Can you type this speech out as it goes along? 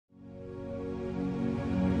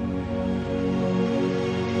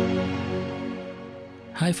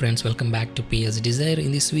Hi friends, welcome back to PSDESIRE.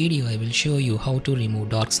 In this video, I will show you how to remove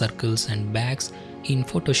dark circles and bags in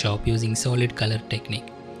Photoshop using solid color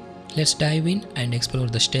technique. Let's dive in and explore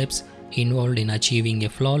the steps involved in achieving a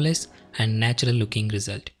flawless and natural looking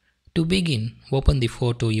result. To begin, open the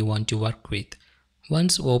photo you want to work with.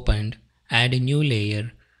 Once opened, add a new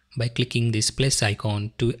layer by clicking this plus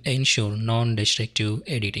icon to ensure non-destructive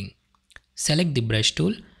editing. Select the brush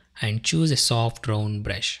tool and choose a soft round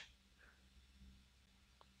brush.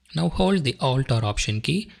 Now hold the Alt or Option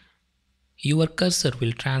key. Your cursor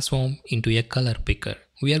will transform into a color picker.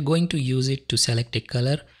 We are going to use it to select a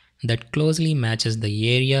color that closely matches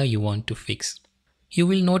the area you want to fix. You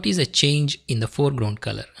will notice a change in the foreground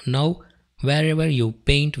color. Now, wherever you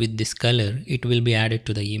paint with this color, it will be added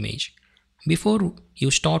to the image. Before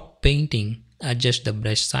you start painting, adjust the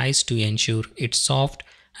brush size to ensure it's soft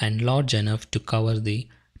and large enough to cover the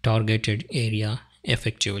targeted area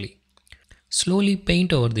effectively. Slowly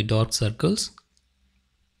paint over the dark circles.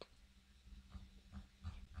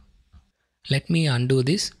 Let me undo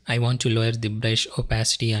this. I want to lower the brush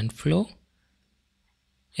opacity and flow.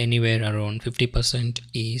 Anywhere around 50%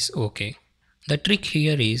 is okay. The trick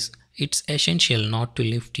here is it's essential not to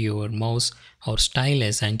lift your mouse or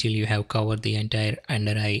stylus until you have covered the entire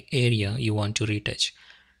under eye area you want to retouch.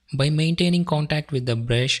 By maintaining contact with the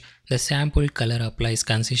brush, the sample color applies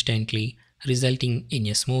consistently, resulting in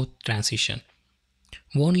a smooth transition.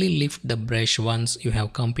 Only lift the brush once you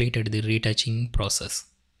have completed the retouching process.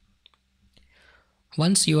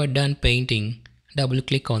 Once you are done painting, double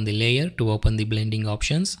click on the layer to open the blending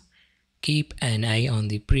options. Keep an eye on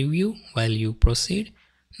the preview while you proceed.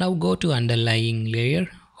 Now go to underlying layer,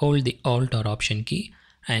 hold the Alt or Option key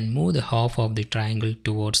and move the half of the triangle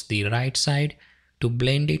towards the right side to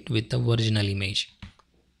blend it with the original image.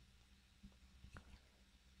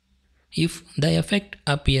 If the effect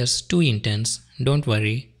appears too intense, don't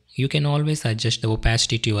worry, you can always adjust the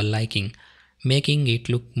opacity to your liking, making it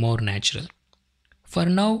look more natural. For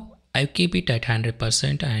now, I keep it at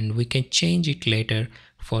 100% and we can change it later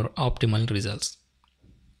for optimal results.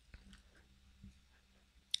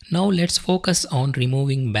 Now let's focus on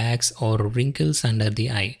removing bags or wrinkles under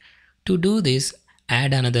the eye. To do this,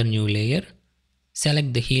 add another new layer.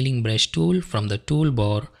 Select the healing brush tool from the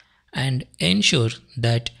toolbar and ensure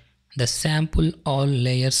that the sample all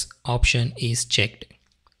layers option is checked.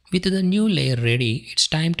 With the new layer ready, it's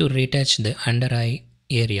time to retouch the under eye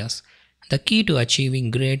areas. The key to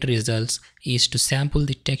achieving great results is to sample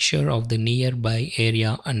the texture of the nearby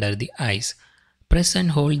area under the eyes. Press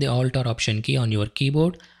and hold the Alt or Option key on your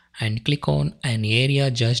keyboard and click on an area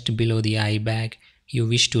just below the eye bag you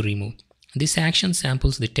wish to remove. This action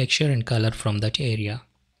samples the texture and color from that area.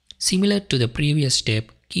 Similar to the previous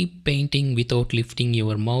step, keep painting without lifting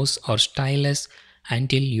your mouse or stylus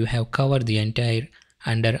until you have covered the entire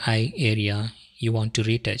under eye area you want to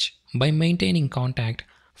retouch. By maintaining contact,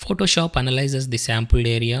 Photoshop analyzes the sampled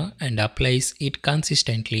area and applies it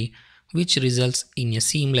consistently, which results in a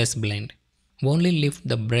seamless blend. Only lift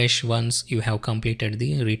the brush once you have completed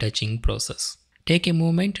the retouching process. Take a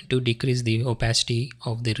moment to decrease the opacity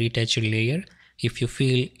of the retouched layer if you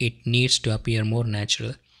feel it needs to appear more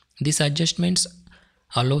natural. These adjustments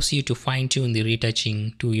allows you to fine-tune the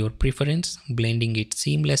retouching to your preference, blending it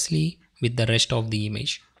seamlessly with the rest of the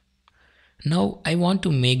image. Now I want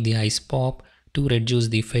to make the eyes pop to reduce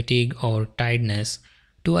the fatigue or tiredness.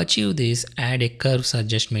 To achieve this, add a curves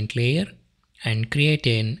adjustment layer and create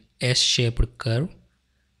an S-shaped curve.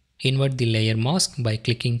 Invert the layer mask by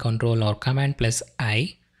clicking Ctrl or Command plus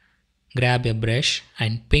I. Grab a brush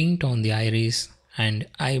and paint on the iris and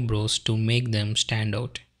eyebrows to make them stand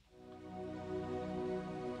out.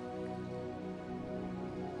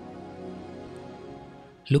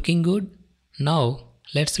 Looking good? Now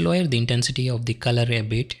let's lower the intensity of the color a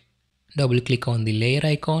bit. Double click on the layer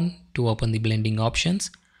icon to open the blending options.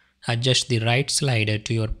 Adjust the right slider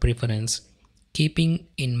to your preference, keeping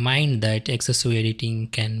in mind that excessive editing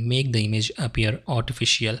can make the image appear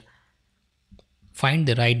artificial. Find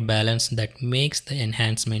the right balance that makes the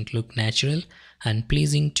enhancement look natural and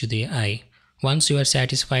pleasing to the eye. Once you are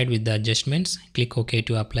satisfied with the adjustments, click OK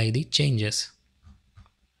to apply the changes.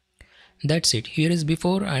 That's it. Here is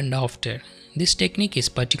before and after. This technique is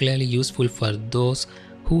particularly useful for those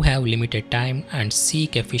who have limited time and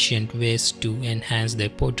seek efficient ways to enhance their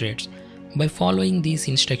portraits. By following these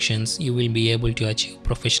instructions, you will be able to achieve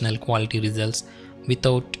professional quality results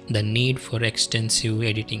without the need for extensive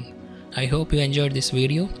editing. I hope you enjoyed this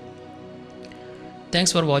video.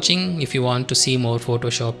 Thanks for watching. If you want to see more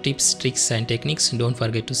Photoshop tips, tricks and techniques, don't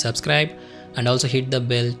forget to subscribe and also hit the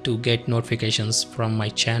bell to get notifications from my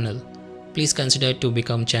channel. Please consider to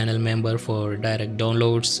become channel member for direct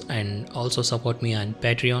downloads and also support me on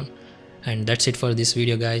Patreon. And that's it for this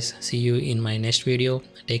video guys. See you in my next video.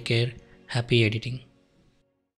 Take care. Happy editing.